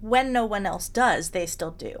when no one else does. They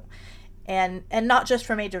still do, and not just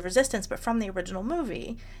from Age of Resistance, but from the original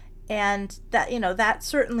movie, and that that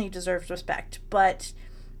certainly deserves respect. But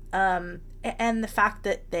and the fact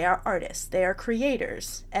that they are artists, they are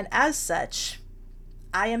creators, and as such,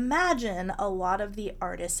 I imagine a lot of the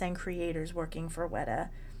artists and creators working for Weta,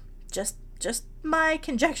 just my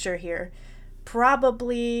conjecture here,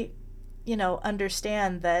 probably,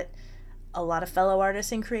 understand that a lot of fellow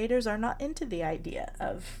artists and creators are not into the idea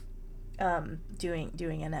of doing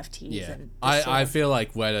NFTs. Yeah. And I feel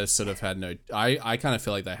like Weta sort of had no... I kind of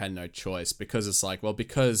feel like they had no choice, because it's like, well,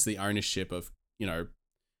 because the ownership of,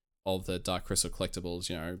 of the Dark Crystal collectibles,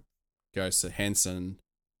 goes to Hanson,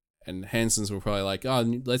 and Hanson's were probably like, oh,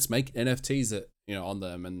 let's make NFTs that, on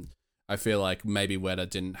them, and I feel like maybe Weta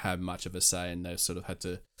didn't have much of a say, and they sort of had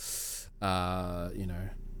to,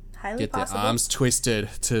 highly get possible. their arms twisted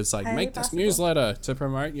to like Highly make this possible. newsletter to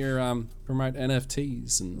promote your promote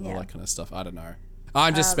NFTs and all that kind of stuff. I don't know.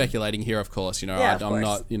 I'm just speculating here, of course. Yeah, of I'm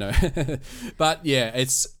course. not. But yeah,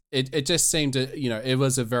 it just seemed to it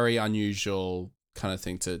was a very unusual kind of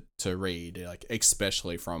thing to read, like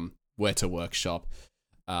especially from Weta Workshop.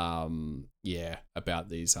 About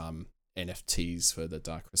these NFTs for the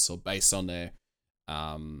Dark Crystal based on their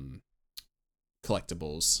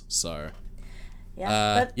collectibles. So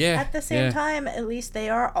but at the same time, at least they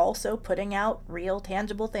are also putting out real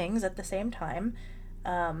tangible things at the same time.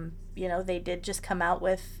 They did just come out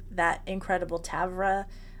with that incredible Tavra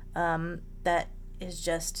that is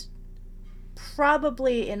just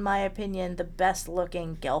probably, in my opinion, the best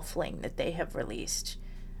looking Gelfling that they have released.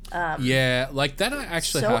 Like that I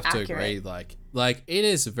actually so have to accurate. agree. Like it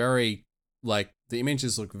is very, like the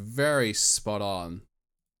images look very spot on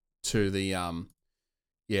to the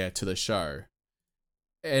to the show.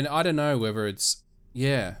 And I don't know whether it's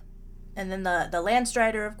And then the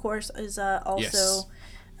Landstrider, of course, is also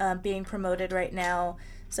being promoted right now.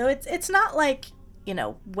 So it's not like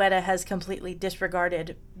Weta has completely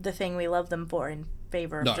disregarded the thing we love them for in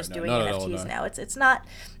favor of doing NFTs now. It's not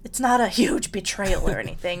a huge betrayal or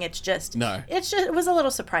anything. It's just it was a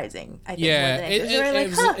little surprising. I think. Yeah, More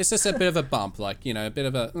than it's just a bit of a bump, like a bit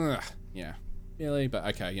of a really, but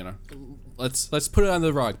okay, let's put it under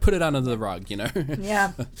the rug. Put it under the rug,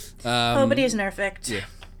 Yeah. Nobody's perfect. Yeah.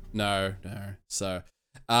 No. So,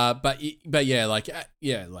 but yeah, like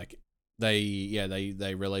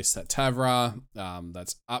they released that Tavra.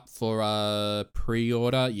 That's up for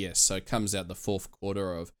pre-order. Yes, so it comes out the fourth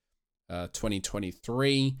quarter of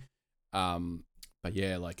 2023. But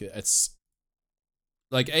yeah, like it's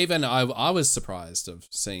like even I was surprised of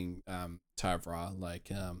seeing Tavra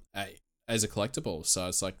as a collectible. So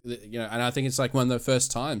it's like and I think it's like one of the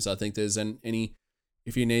first times I think there's any.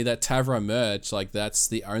 If you need that Tavra merch, like that's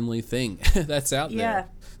the only thing that's out there. Yeah,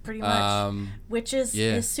 pretty much. Which is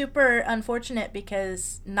super unfortunate,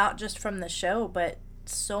 because not just from the show, but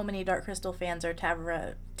so many Dark Crystal fans are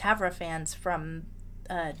Tavra fans from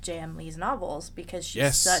J.M. Lee's novels, because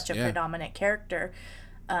she's such a predominant character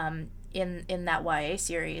in that YA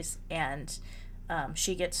series, and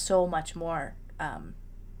she gets so much more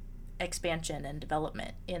expansion and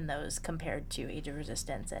development in those compared to Age of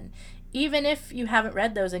Resistance. And even if you haven't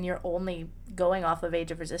read those and you're only going off of Age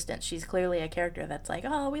of Resistance, she's clearly a character that's like,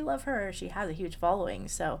 oh, we love her. She has a huge following.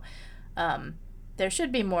 So there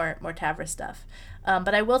should be more Tavra stuff.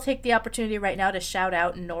 But I will take the opportunity right now to shout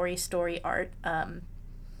out Nori Story Art,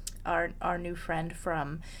 our new friend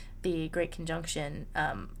from the Great Conjunction,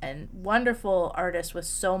 and wonderful artist with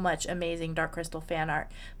so much amazing Dark Crystal fan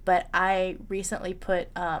art. But I recently put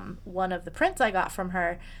one of the prints I got from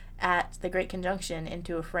her at the Great Conjunction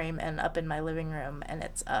into a frame and up in my living room, and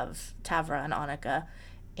it's of Tavra and Annika,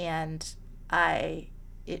 and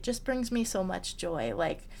it just brings me so much joy.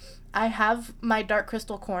 Like, I have my Dark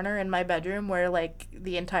Crystal corner in my bedroom where, like,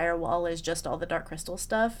 the entire wall is just all the Dark Crystal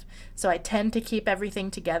stuff. So I tend to keep everything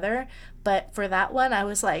together. But for that one, I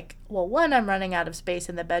was like, well, one, I'm running out of space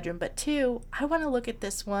in the bedroom. But two, I want to look at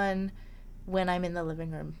this one when I'm in the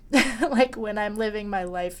living room. Like, when I'm living my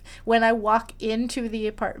life. When I walk into the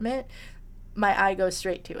apartment, my eye goes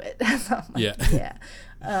straight to it. So I'm like, yeah.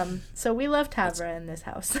 So we love Tavra in this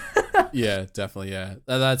house. Yeah, definitely. Yeah,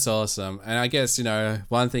 that's awesome. And I guess, you know,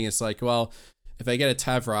 one thing is like, well, if they get a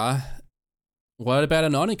Tavra, what about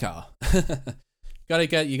an Annika?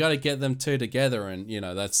 You got to get them two together, and you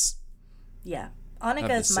know that's. Yeah,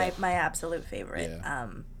 Annika is my absolute favorite. Yeah.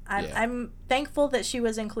 I'm thankful that she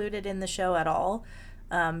was included in the show at all,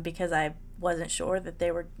 because I wasn't sure that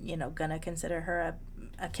they were, you know, gonna consider her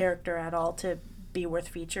a character at all to be worth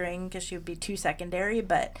featuring, because she would be too secondary.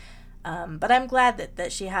 But I'm glad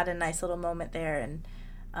that she had a nice little moment there,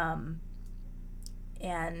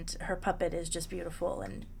 and her puppet is just beautiful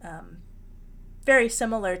and very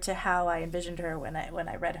similar to how I envisioned her when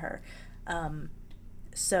I read her.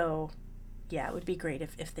 So yeah, it would be great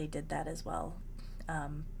if they did that as well.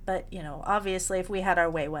 But you know, obviously, if we had our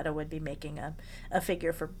way, Weta would be making a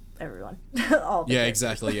figure for everyone. All the characters.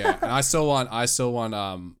 Exactly. Yeah, and I still want. I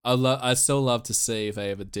still love to see if they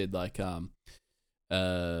ever did like a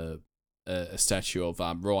statue of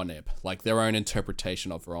Ronib, like their own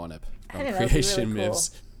interpretation of Ronib from Creation really Myths.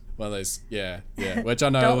 Cool. One of those, yeah, which I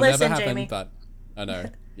know Don't will listen, never happen, Jamie. but I know,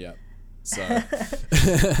 yeah. So,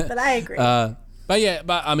 but I agree. But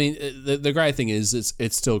I mean, the great thing is,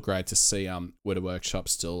 it's still great to see Weta Workshop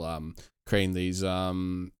still creating these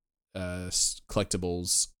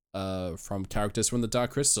collectibles from characters from the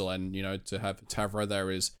Dark Crystal, and you know, to have Tavra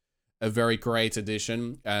there is a very great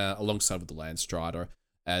addition alongside with the Landstrider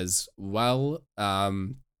as well.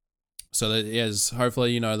 So that is,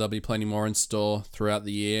 hopefully, you know, there'll be plenty more in store throughout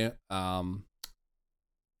the year. And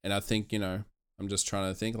I think, you know, I'm just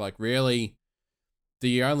trying to think, like, really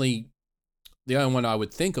the only one I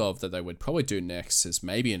would think of that they would probably do next is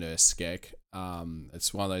maybe an Urskek.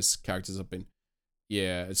 It's one of those characters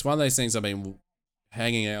it's one of those things I've been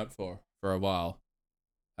hanging out for a while.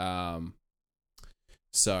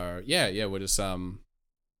 So yeah, we'll just sort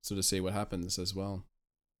of see what happens as well.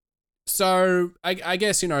 So I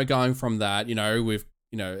guess, you know, going from that, you know, we've,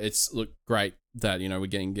 you know, it's look great that, you know, we're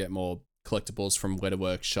get more collectibles from Weta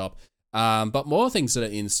Workshop. But more things that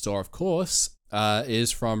are in store, of course,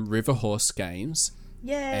 is from Riverhorse Games.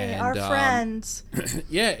 Yay, and, our friends.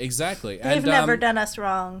 Yeah, exactly. They've never done us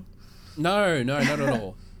wrong. No, not at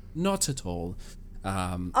all. Not at all.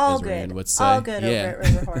 All as good. Ryan would say. All good over at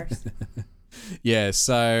Riverhorse. Yeah,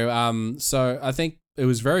 so I think it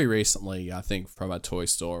was very recently, I think, from a toy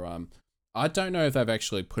store. I don't know if they've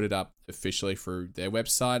actually put it up officially through their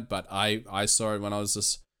website, but I saw it when I was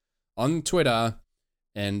just on Twitter,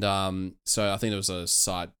 and so I think there was a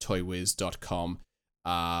site, toywiz.com.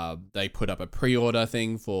 They put up a pre-order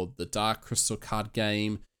thing for the Dark Crystal card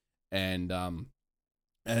game, and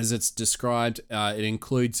as it's described, it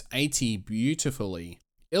includes 80 beautifully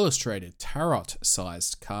illustrated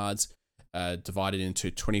tarot-sized cards, divided into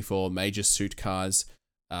 24 major suit cards,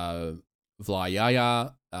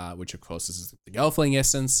 Vlayaya, which of course is the Gelfling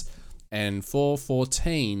essence, and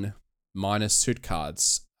 414 minor suit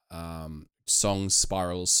cards, songs,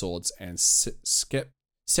 spirals, swords, and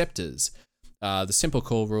scepters. The simple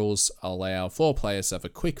core rules allow 4 players to have a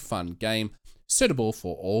quick, fun game suitable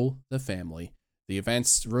for all the family. The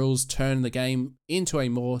advanced rules turn the game into a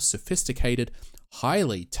more sophisticated,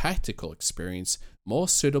 highly tactical experience, more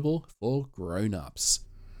suitable for grown-ups.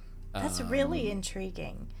 That's really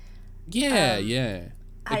intriguing. Yeah.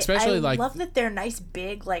 Especially I like, love that they're nice,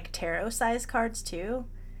 big, like tarot-sized cards too.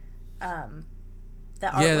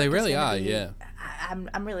 They really are. Yeah,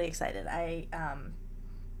 I'm really excited.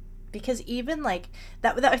 Because even like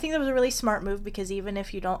that, I think that was a really smart move, because even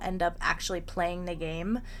if you don't end up actually playing the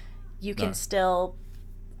game, you can still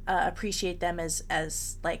appreciate them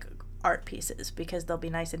as like art pieces, because they'll be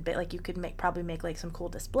nice and big. Like you could probably make like some cool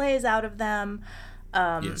displays out of them.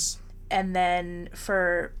 yes. And then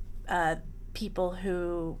for people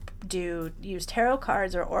who do use tarot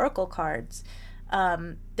cards or oracle cards,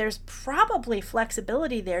 there's probably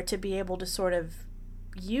flexibility there to be able to sort of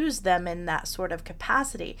use them in that sort of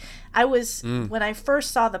capacity. I was when I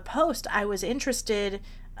first saw the post, I was interested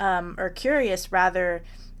or curious rather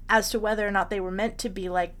as to whether or not they were meant to be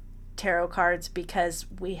like tarot cards, because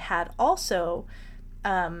we had also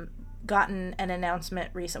gotten an announcement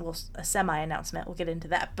a semi-announcement, we'll get into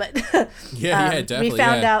that, but definitely, we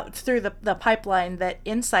found out through the pipeline that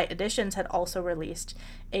Insight Editions had also released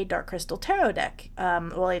a Dark Crystal tarot deck.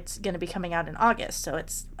 Well, it's going to be coming out in August, so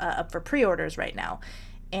it's up for pre-orders right now,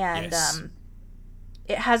 and Yes.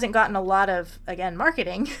 It hasn't gotten a lot of, again,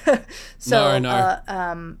 marketing. So No.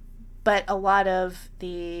 but a lot of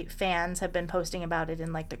the fans have been posting about it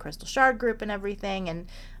in like the Crystal Shard group and everything, and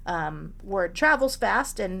word travels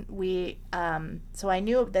fast, and we so I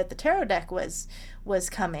knew that the tarot deck was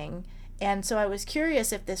coming, and so I was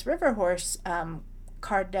curious if this River Horse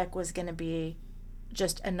card deck was going to be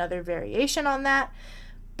just another variation on that.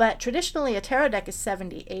 But traditionally a tarot deck is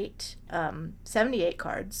 78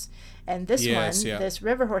 cards, and this this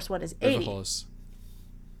River Horse one is 80. River Horse.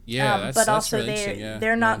 Yeah, but that's also really interesting.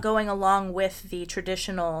 they're not going along with the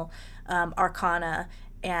traditional arcana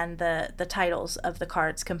and the titles of the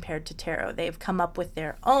cards compared to tarot. They've come up with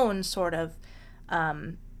their own sort of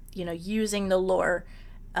using the lore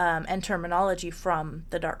and terminology from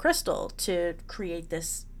the Dark Crystal to create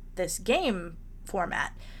this game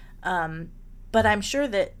format. But I'm sure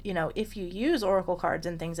that, if you use oracle cards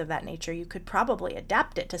and things of that nature, you could probably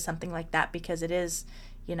adapt it to something like that, because it is,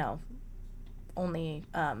 only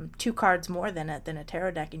 2 cards more than a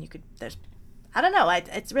tarot deck, and I don't know,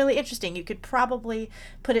 it's really interesting. You could probably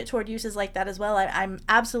put it toward uses like that as well. I'm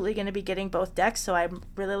absolutely going to be getting both decks, so I'm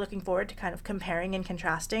really looking forward to kind of comparing and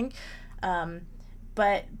contrasting.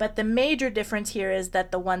 But the major difference here is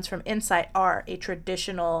that the ones from Insight are a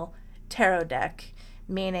traditional tarot deck,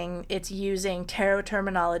 meaning it's using tarot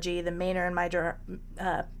terminology, the major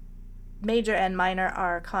and minor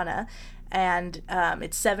arcana, and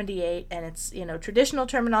it's 78, and it's traditional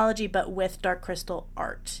terminology but with Dark Crystal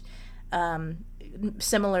art,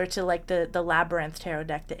 similar to like the Labyrinth tarot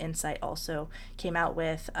deck that Insight also came out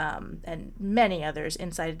with, and many others.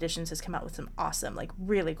 Insight Editions has come out with some awesome, like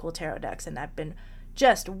really cool tarot decks, and I've been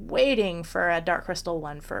just waiting for a Dark Crystal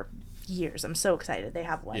one for years. I'm so excited they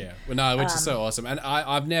have one. Yeah, well, no, which is so awesome. And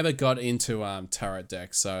I've never got into tarot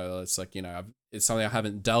decks, so it's like it's something I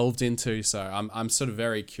haven't delved into. So I'm sort of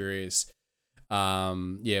very curious.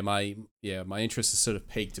 My interest is sort of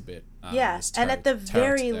peaked a bit. And at the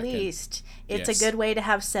very least, it's a good way to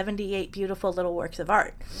have 78 beautiful little works of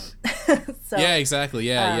art. So, yeah, exactly.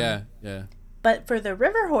 Yeah. But for the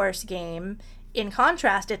River Horse game, in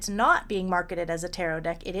contrast, it's not being marketed as a tarot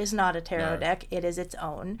deck. It is not a tarot deck. It is its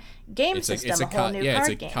own game system, a whole new card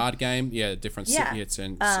game. It's a card game. Yeah, different. It's its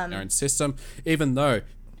own system. Even though,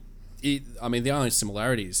 the only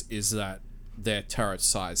similarities is that they're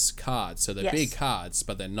tarot-sized cards. So they're big cards,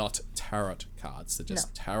 but they're not tarot cards. They're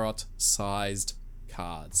just tarot-sized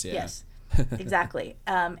cards. Yeah. Yes, exactly.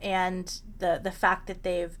 And the fact that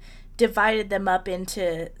they've divided them up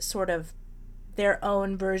into sort of their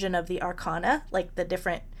own version of the arcana, like the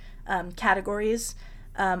different categories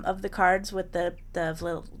of the cards with the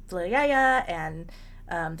Vliaya and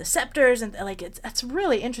the scepters, and like it's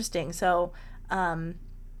really interesting. So and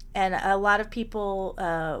a lot of people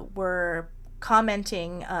were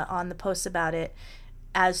commenting on the posts about it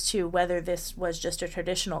as to whether this was just a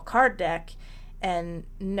traditional card deck. And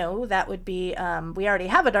no, that would be we already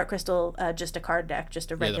have a Dark Crystal, just a card deck, just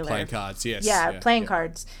a regular. The playing cards, yes. Playing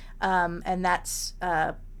cards. And that's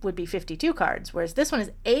would be 52 cards, whereas this one is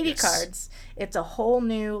 80 cards. It's a whole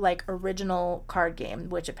new, like, original card game,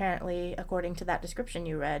 which apparently, according to that description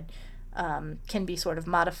you read, can be sort of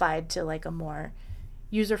modified to like a more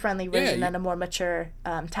user-friendly version and a more mature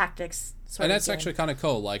tactics sort of And that's game. actually kind of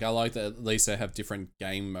cool. Like, I like that at least they have different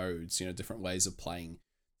game modes, different ways of playing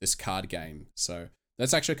this card game. So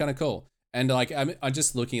that's actually kind of cool. And like, I'm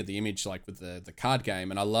just looking at the image, like with the card game,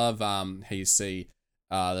 and I love how you see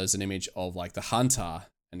there's an image of like the hunter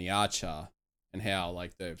and the archer, and how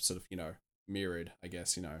like they're sort of mirrored, I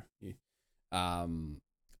guess,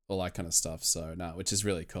 all that kind of stuff. So which is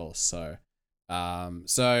really cool. So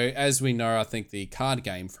as we know, I think the card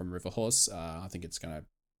game from River Horse, I think it's gonna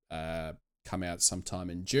come out sometime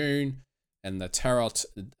in June, and the tarot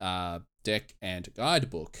deck and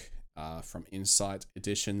guidebook from Insight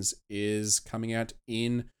Editions is coming out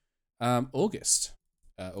in August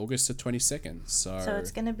the 22nd. So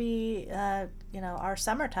it's going to be, our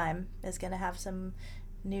summertime is going to have some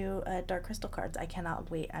new Dark Crystal cards. I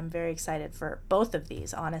cannot wait. I'm very excited for both of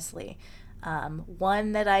these, honestly.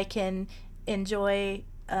 One that I can enjoy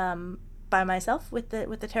by myself with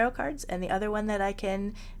the tarot cards, and the other one that I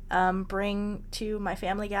can bring to my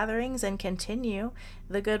family gatherings and continue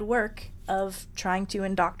the good work of trying to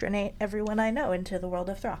indoctrinate everyone I know into the world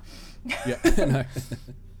of Thra. Yeah, no.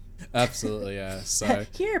 Absolutely, yeah. So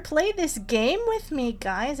Here, play this game with me,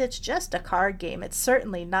 guys. It's just a card game. It's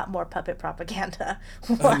certainly not more puppet propaganda.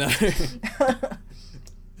 no.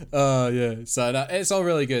 Oh yeah. So no, it's all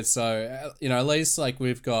really good. So at least like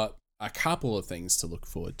we've got a couple of things to look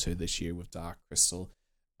forward to this year with Dark Crystal,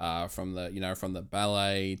 from the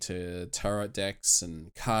ballet to tarot decks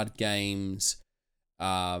and card games.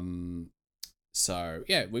 So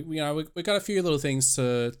yeah, we got a few little things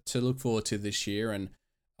to look forward to this year, and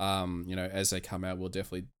as they come out, we'll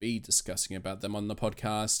definitely be discussing about them on the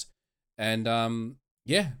podcast. And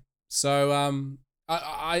yeah, so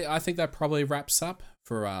I think that probably wraps up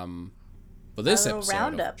for this episode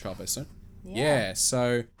roundup. of Trial by Stone. Yeah.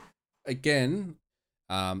 So again,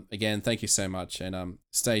 thank you so much, and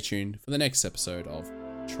stay tuned for the next episode of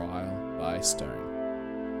Trial by Stone.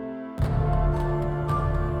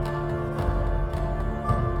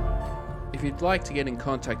 If you'd like to get in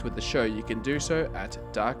contact with the show, you can do so at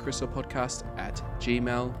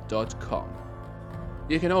darkcrystalpodcast@gmail.com.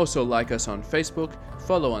 You can also like us on Facebook,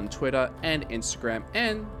 follow on Twitter and Instagram,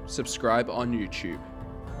 and subscribe on YouTube.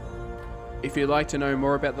 If you'd like to know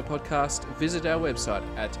more about the podcast, visit our website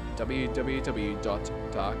at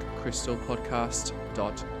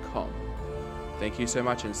www.darkcrystalpodcast.com. Thank you so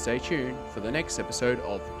much, and stay tuned for the next episode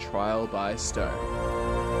of Trial by Stone.